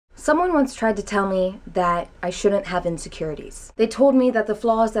Someone once tried to tell me that I shouldn't have insecurities. They told me that the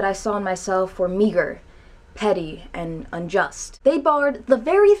flaws that I saw in myself were meager, petty, and unjust. They barred the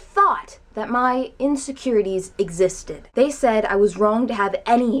very thought that my insecurities existed. They said I was wrong to have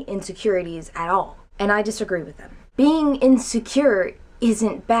any insecurities at all, and I disagree with them. Being insecure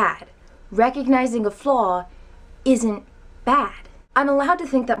isn't bad. Recognizing a flaw isn't bad. I'm allowed to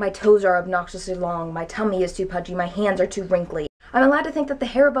think that my toes are obnoxiously long, my tummy is too pudgy, my hands are too wrinkly. I'm allowed to think that the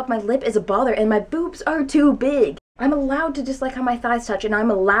hair above my lip is a bother and my boobs are too big. I'm allowed to dislike how my thighs touch, and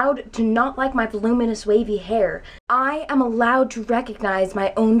I'm allowed to not like my voluminous wavy hair. I am allowed to recognize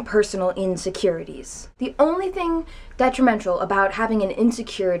my own personal insecurities. The only thing detrimental about having an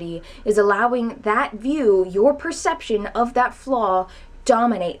insecurity is allowing that view, your perception of that flaw,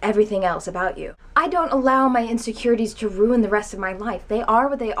 dominate everything else about you. I don't allow my insecurities to ruin the rest of my life. They are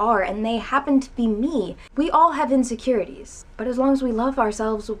what they are, and they happen to be me. We all have insecurities, but as long as we love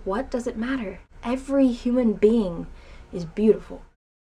ourselves, what does it matter? Every human being is beautiful.